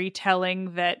like a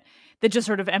retelling that just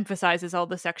sort of emphasizes all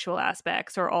the sexual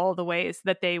aspects or all the ways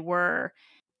that they were,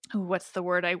 what's the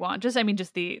word I want? Just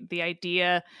the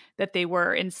idea that they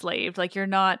were enslaved. Like, you're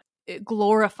not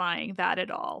glorifying that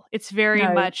at all. It's very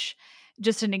much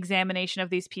just an examination of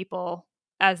these people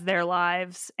as their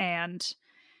lives and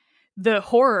the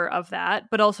horror of that,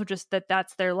 but also just that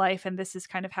that's their life and this is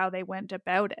kind of how they went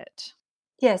about it.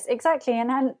 Yes, exactly.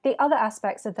 And the other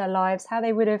aspects of their lives, how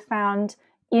they would have found,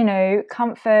 you know,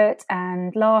 comfort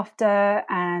and laughter,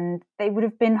 and they would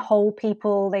have been whole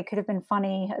people. They could have been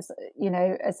funny, as you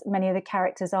know, as many of the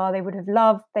characters are. They would have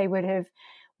loved, they would have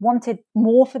wanted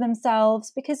more for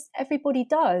themselves, because everybody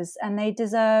does, and they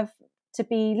deserve to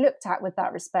be looked at with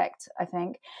that respect, I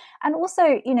think. And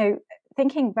also, you know,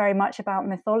 thinking very much about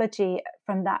mythology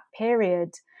from that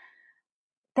period,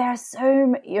 there are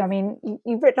so, I mean,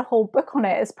 you've written a whole book on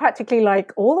it. It's practically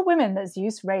like all the women that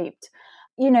Zeus raped.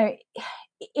 You know,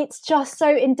 it's just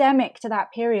so endemic to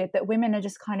that period that women are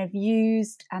just kind of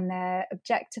used and they're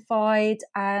objectified.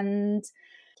 And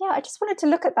yeah, I just wanted to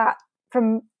look at that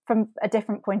from a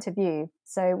different point of view.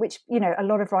 So, which, you know, a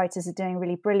lot of writers are doing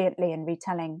really brilliantly in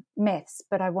retelling myths,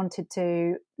 but I wanted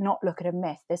to not look at a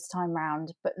myth this time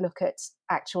round, but look at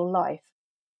actual life.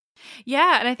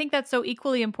 Yeah, and I think that's so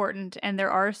equally important. And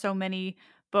there are so many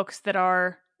books that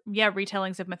are,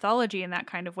 retellings of mythology in that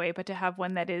kind of way, but to have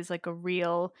one that is like a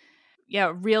real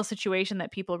situation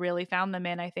that people really found them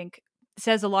in, I think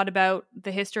says a lot about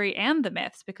the history and the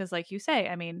myths, because like you say,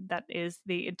 I mean, that is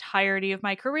the entirety of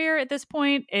my career at this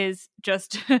point, is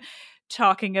just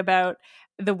talking about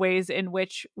the ways in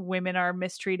which women are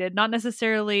mistreated, not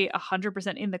necessarily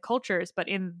 100% in the cultures, but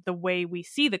in the way we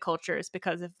see the cultures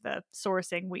because of the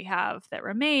sourcing we have that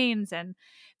remains and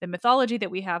the mythology that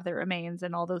we have that remains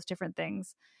and all those different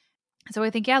things. So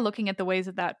I think, looking at the ways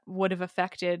that would have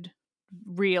affected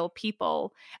real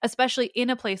people, especially in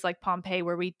a place like Pompeii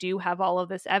where we do have all of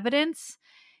this evidence,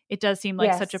 it does seem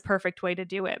like such a perfect way to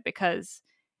do it. Because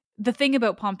the thing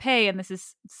about Pompeii, and this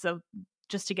is so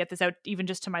just to get this out even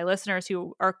just to my listeners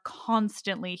who are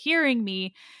constantly hearing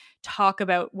me talk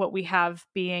about what we have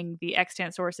being the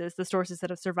extant sources, the sources that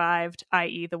have survived,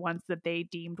 i.e. the ones that they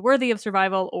deemed worthy of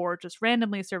survival or just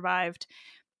randomly survived.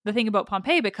 The thing about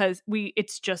Pompeii, because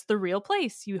it's just the real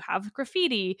place. You have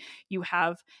graffiti, you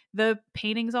have the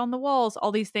paintings on the walls,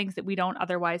 all these things that we don't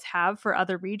otherwise have for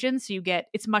other regions. So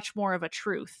it's much more of a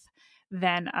truth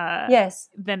than stories.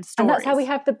 And that's how we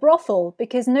have the brothel,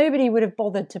 because nobody would have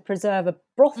bothered to preserve a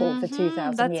brothel for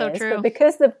 2,000 that's years. So true. But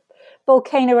because the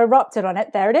volcano erupted on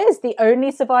it, there it is, the only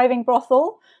surviving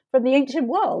brothel from the ancient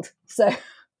world. So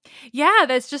yeah,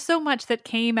 there's just so much that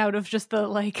came out of just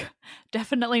the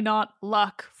definitely not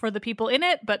luck for the people in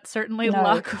it, but certainly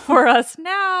luck for us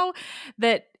now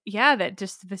that, that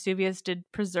just Vesuvius did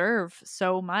preserve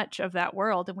so much of that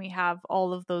world, and we have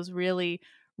all of those really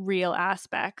real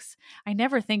aspects. I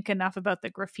never think enough about the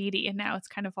graffiti, and now it's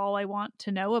kind of all I want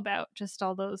to know about, just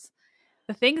all the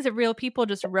things that real people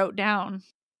just wrote down.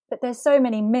 But there's so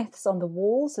many myths on the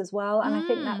walls as well, and I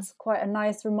think that's quite a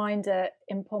nice reminder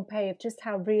in Pompeii of just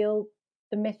how real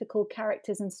the mythical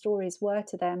characters and stories were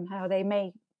to them, how they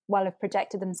may well have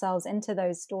projected themselves into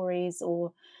those stories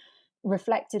or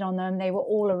reflected on them. They were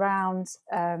all around.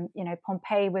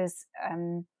 Pompeii was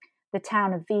the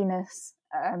town of Venus,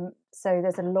 so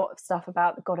there's a lot of stuff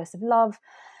about the goddess of love,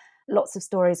 lots of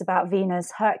stories about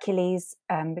Venus, Hercules,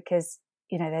 because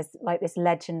there's like this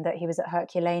legend that he was at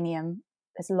Herculaneum.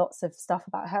 There's lots of stuff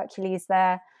about Hercules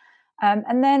there.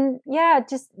 And then,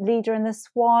 just Leda and the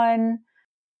Swan.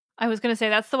 I was going to say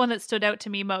that's the one that stood out to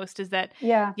me most, is that,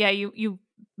 you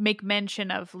make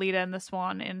mention of Leda and the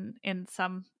Swan in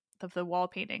some of the wall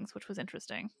paintings, which was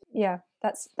interesting. Yeah,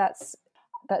 that's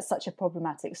such a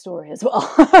problematic story as well.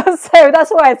 So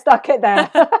that's why I stuck it there.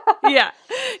 Yeah,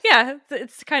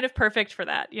 it's kind of perfect for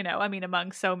that,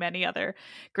 among so many other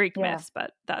Greek myths,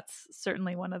 but that's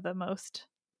certainly one of the most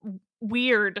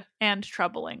weird and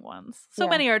troubling ones. So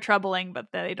many are troubling, but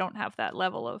they don't have that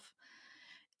level of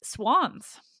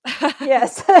swans.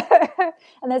 Yes.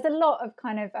 And there's a lot of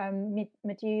kind of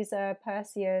Medusa,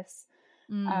 Perseus,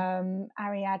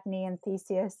 Ariadne and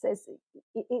Theseus.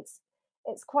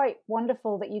 It's quite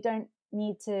wonderful that you don't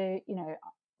need to,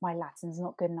 my Latin's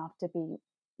not good enough to be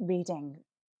reading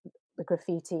the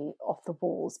graffiti off the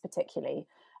walls particularly,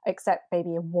 except maybe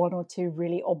one or two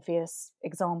really obvious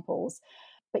examples.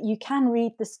 But you can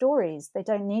read the stories. They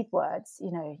don't need words.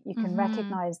 You can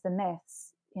recognize the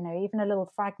myths. Even a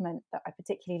little fragment that I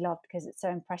particularly loved because it's so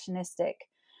impressionistic.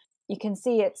 You can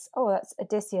see that's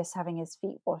Odysseus having his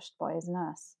feet washed by his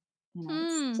nurse.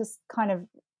 It's just kind of,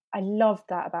 I love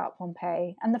that about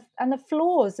Pompeii, and the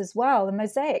floors as well. The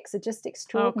mosaics are just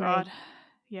extraordinary. Oh God,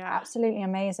 yeah, absolutely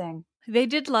amazing. They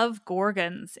did love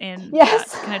gorgons in that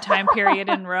kind of time period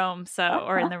in Rome,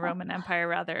 or in the Roman Empire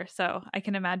rather. So I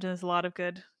can imagine there's a lot of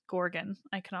good Gorgon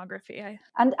iconography.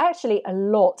 And actually a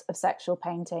lot of sexual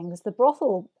paintings. The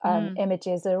brothel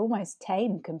images are almost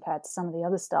tame compared to some of the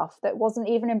other stuff that wasn't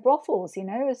even in brothels.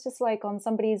 It's just like on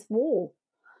somebody's wall.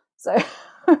 So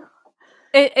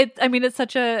it's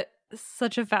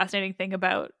such a fascinating thing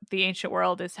about the ancient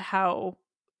world is how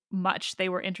much they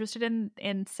were interested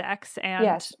in sex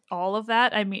and all of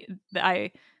that. I mean,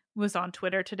 I was on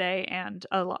Twitter today, and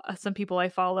some people I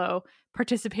follow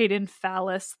participate in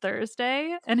Phallus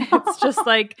Thursday, and it's just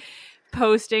like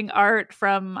posting art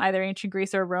from either ancient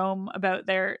Greece or Rome about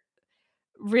their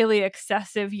really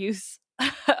excessive use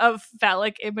of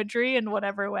phallic imagery in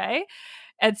whatever way.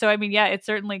 And so, I mean, it's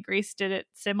certainly Greece did it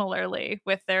similarly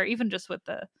with even just with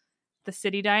the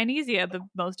city Dionysia, the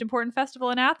most important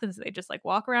festival in Athens. They just like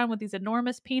walk around with these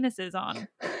enormous penises on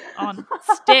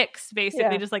sticks,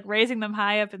 basically, just like raising them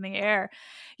high up in the air.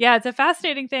 Yeah, it's a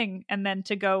fascinating thing. And then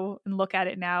to go and look at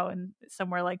it now in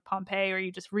somewhere like Pompeii, where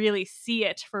you just really see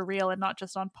it for real and not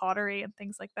just on pottery and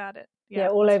things like that.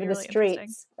 All over the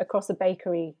streets, across a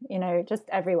bakery, just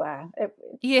everywhere.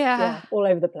 All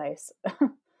over the place.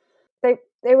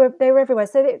 They were everywhere.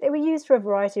 So they were used for a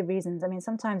variety of reasons. I mean,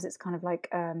 sometimes it's kind of like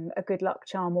a good luck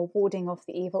charm or warding off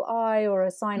the evil eye or a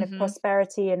sign of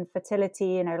prosperity and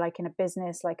fertility, like in a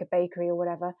business, like a bakery or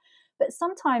whatever. But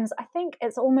sometimes I think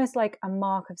it's almost like a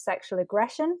mark of sexual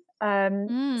aggression.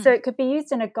 So it could be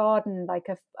used in a garden, like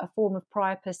a form of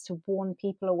priapus to warn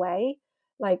people away,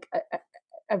 like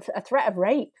a threat of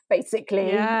rape,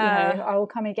 basically. I will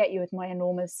come and get you with my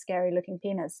enormous, scary looking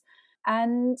penis.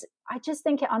 And I just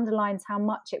think it underlines how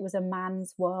much it was a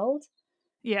man's world.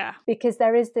 Yeah. Because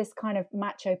there is this kind of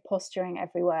macho posturing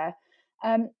everywhere.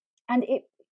 And it,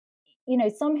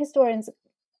 some historians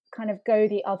kind of go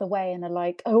the other way and are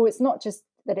like, oh, it's not just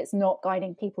that it's not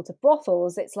guiding people to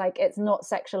brothels. It's like, it's not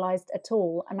sexualized at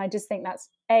all. And I just think that's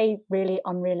really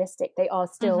unrealistic. They are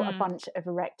still a bunch of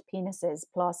erect penises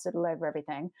plastered all over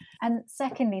everything. And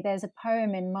secondly, there's a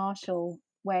poem in Martial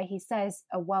where he says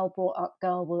a well-brought-up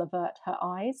girl will avert her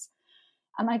eyes.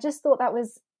 And I just thought that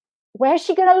was, where's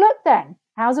she going to look then?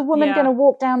 How's a woman going to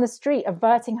walk down the street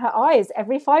averting her eyes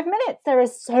every 5 minutes? There are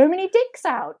so many dicks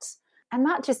out. And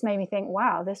that just made me think,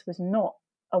 wow, this was not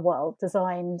a world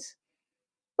designed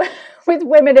with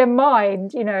women in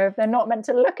mind. They're not meant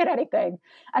to look at anything.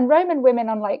 And Roman women,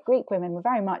 unlike Greek women, were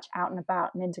very much out and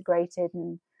about and integrated,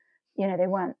 and, they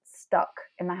weren't stuck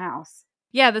in the house.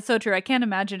 Yeah, that's so true. I can't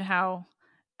imagine how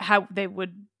they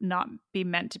would not be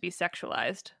meant to be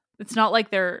sexualized. It's not like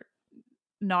they're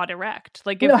not erect.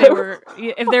 Like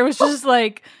if there was just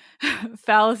like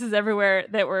phalluses everywhere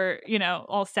that were, you know,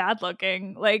 all sad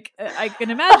looking, like I can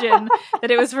imagine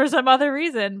that it was for some other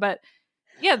reason. But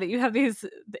yeah, that you have these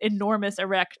enormous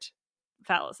erect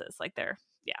phalluses, like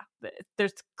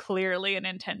there's clearly an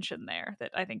intention there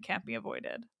that I think can't be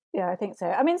avoided. Yeah, I think so.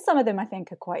 I mean, some of them I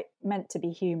think are quite meant to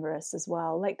be humorous as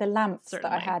well, like the lamps that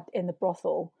I had in the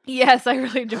brothel. Yes, I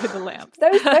really enjoyed the lamps.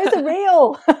 those are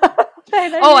real.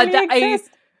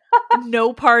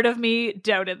 No part of me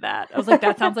doubted that. I was like,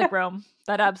 that sounds like Rome.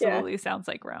 That absolutely sounds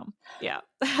like Rome. Yeah.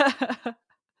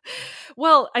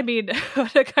 Well, I mean,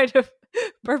 what a kind of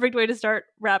perfect way to start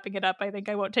wrapping it up. I think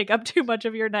I won't take up too much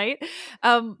of your night.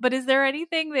 But is there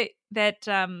anything that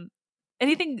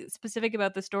anything specific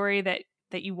about the story that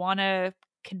you want to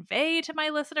convey to my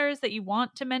listeners, that you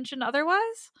want to mention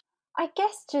otherwise? I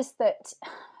guess just that,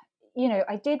 you know,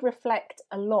 I did reflect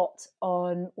a lot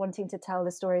on wanting to tell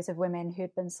the stories of women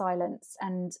who'd been silenced.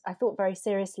 And I thought very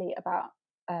seriously about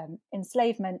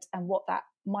enslavement and what that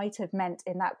might have meant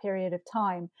in that period of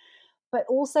time. But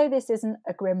also, this isn't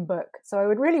a grim book. So I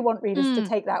would really want readers to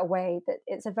take that away, that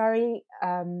it's a very,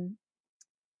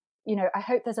 you know, I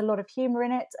hope there's a lot of humor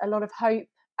in it, a lot of hope,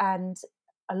 and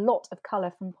a lot of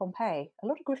colour from Pompeii, a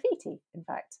lot of graffiti, in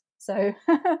fact. So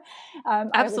absolutely,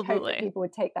 I would hope that people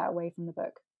would take that away from the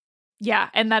book. Yeah,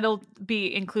 and that'll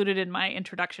be included in my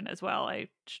introduction as well. I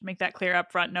should make that clear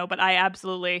up front. No, but I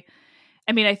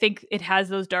think it has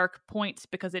those dark points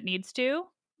because it needs to,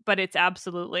 but it's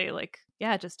absolutely like,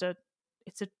 yeah, it's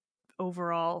a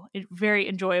overall very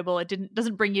enjoyable. It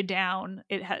doesn't bring you down.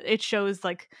 It shows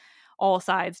like all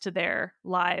sides to their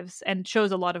lives and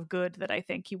shows a lot of good that I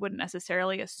think you wouldn't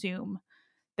necessarily assume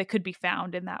that could be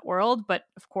found in that world. But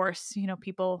of course, you know,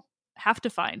 people have to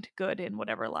find good in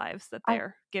whatever lives that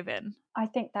they're given. I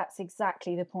think that's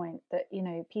exactly the point, that, you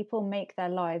know, people make their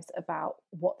lives about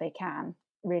what they can,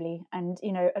 really. And,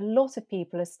 you know, a lot of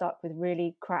people are stuck with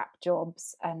really crap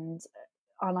jobs and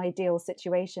unideal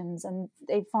situations, and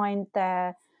they find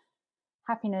their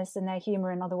happiness and their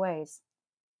humor in other ways.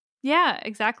 Yeah,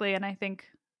 exactly. And I think,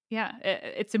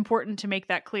 it's important to make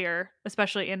that clear,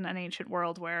 especially in an ancient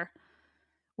world where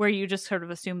you just sort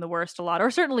of assume the worst a lot, or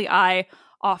certainly I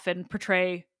often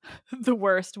portray the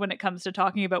worst when it comes to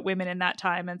talking about women in that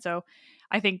time. And so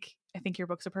I think your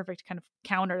book's a perfect kind of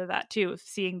counter to that too,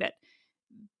 seeing that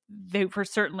they were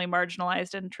certainly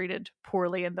marginalized and treated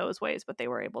poorly in those ways, but they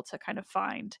were able to kind of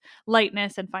find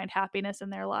lightness and find happiness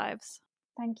in their lives.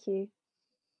 Thank you.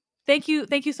 Thank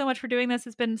you so much for doing this.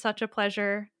 It's been such a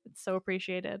pleasure. It's so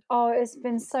appreciated. Oh, it's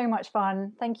been so much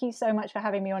fun. Thank you so much for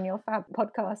having me on your fab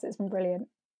podcast. It's been brilliant.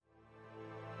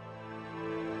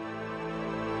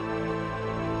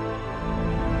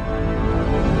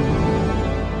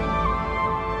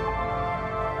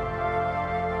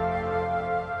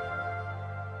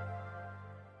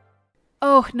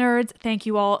 Oh, nerds, thank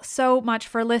you all so much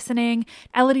for listening.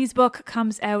 Elodie's book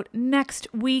comes out next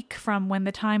week from when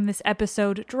the time this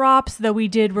episode drops, though we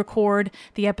did record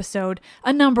the episode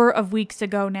a number of weeks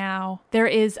ago now. There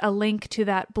is a link to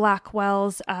that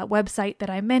Blackwell's website that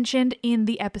I mentioned in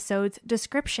the episode's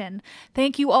description.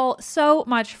 Thank you all so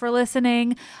much for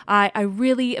listening. I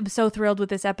really am so thrilled with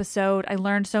this episode. I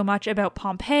learned so much about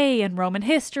Pompeii and Roman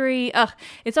history.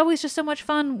 It's always just so much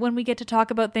fun when we get to talk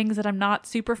about things that I'm not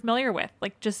super familiar with.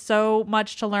 Like, just so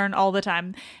much to learn all the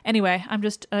time. Anyway, I'm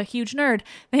just a huge nerd.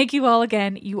 Thank you all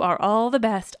again. You are all the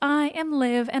best. I am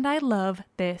Liv, and I love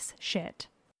this shit.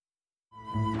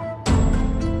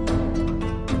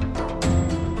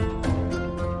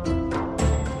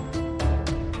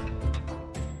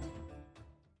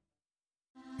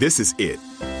 This is it.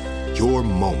 Your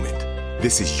moment.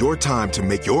 This is your time to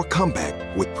make your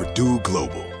comeback with Purdue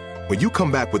Global. When you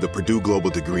come back with a Purdue Global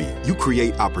degree, you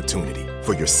create opportunity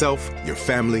for yourself, your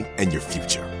family, and your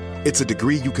future. It's a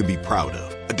degree you can be proud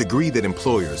of, a degree that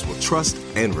employers will trust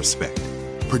and respect.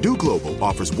 Purdue Global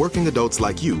offers working adults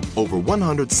like you over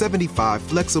 175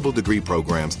 flexible degree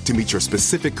programs to meet your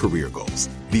specific career goals.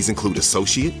 These include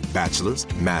associate, bachelor's,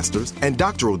 master's, and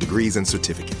doctoral degrees and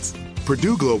certificates.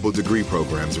 Purdue Global degree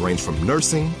programs range from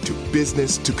nursing to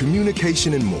business to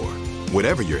communication and more.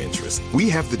 Whatever your interest, we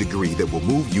have the degree that will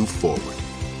move you forward.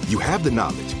 You have the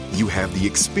knowledge, you have the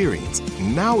experience.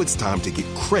 Now it's time to get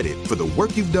credit for the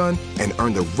work you've done and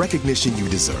earn the recognition you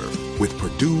deserve with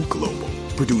Purdue Global,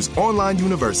 Purdue's online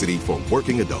university for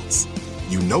working adults.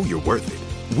 You know you're worth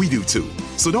it. We do too.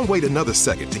 So don't wait another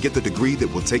second to get the degree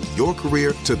that will take your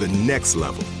career to the next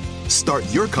level. Start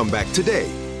your comeback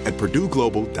today at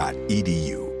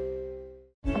purdueglobal.edu.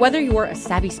 Whether you're a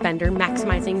savvy spender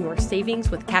maximizing your savings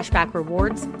with cashback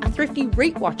rewards, a thrifty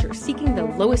rate watcher seeking the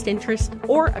lowest interest,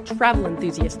 or a travel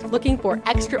enthusiast looking for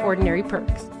extraordinary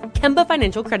perks, Kemba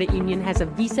Financial Credit Union has a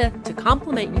visa to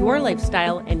complement your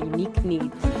lifestyle and unique needs.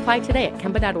 Apply today at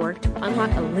Kemba.org to unlock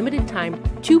a limited time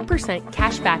 2%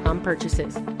 cash back on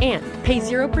purchases and pay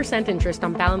 0% interest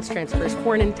on balance transfers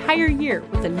for an entire year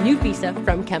with a new visa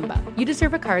from Kemba. You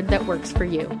deserve a card that works for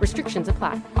you. Restrictions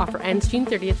apply. Offer ends June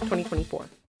 30th, 2024.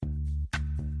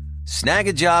 Snag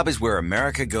a Job is where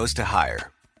America goes to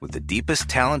hire, with the deepest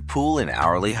talent pool in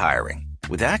hourly hiring.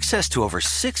 With access to over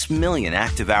 6 million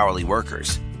active hourly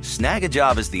workers, Snag a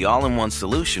Job is the all-in-one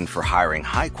solution for hiring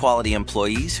high-quality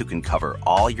employees who can cover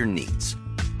all your needs.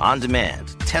 On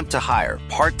demand, temp to hire,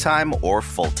 part-time or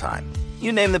full-time.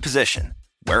 You name the position.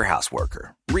 Warehouse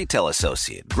worker, retail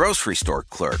associate, grocery store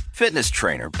clerk, fitness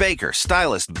trainer, baker,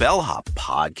 stylist, bellhop,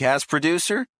 podcast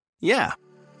producer. Yeah,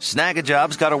 Snag a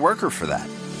Job's got a worker for that.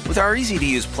 With our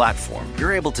easy-to-use platform,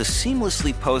 you're able to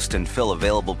seamlessly post and fill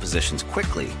available positions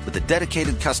quickly with a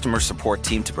dedicated customer support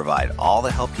team to provide all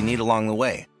the help you need along the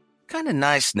way. Kind of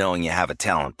nice knowing you have a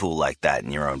talent pool like that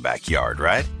in your own backyard,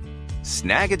 right?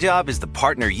 Snag a Job is the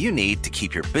partner you need to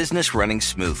keep your business running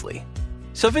smoothly.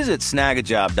 So visit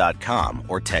snagajob.com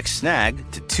or text SNAG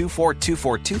to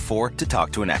 242424 to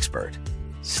talk to an expert.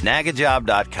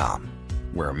 Snagajob.com,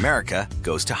 where America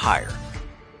goes to hire.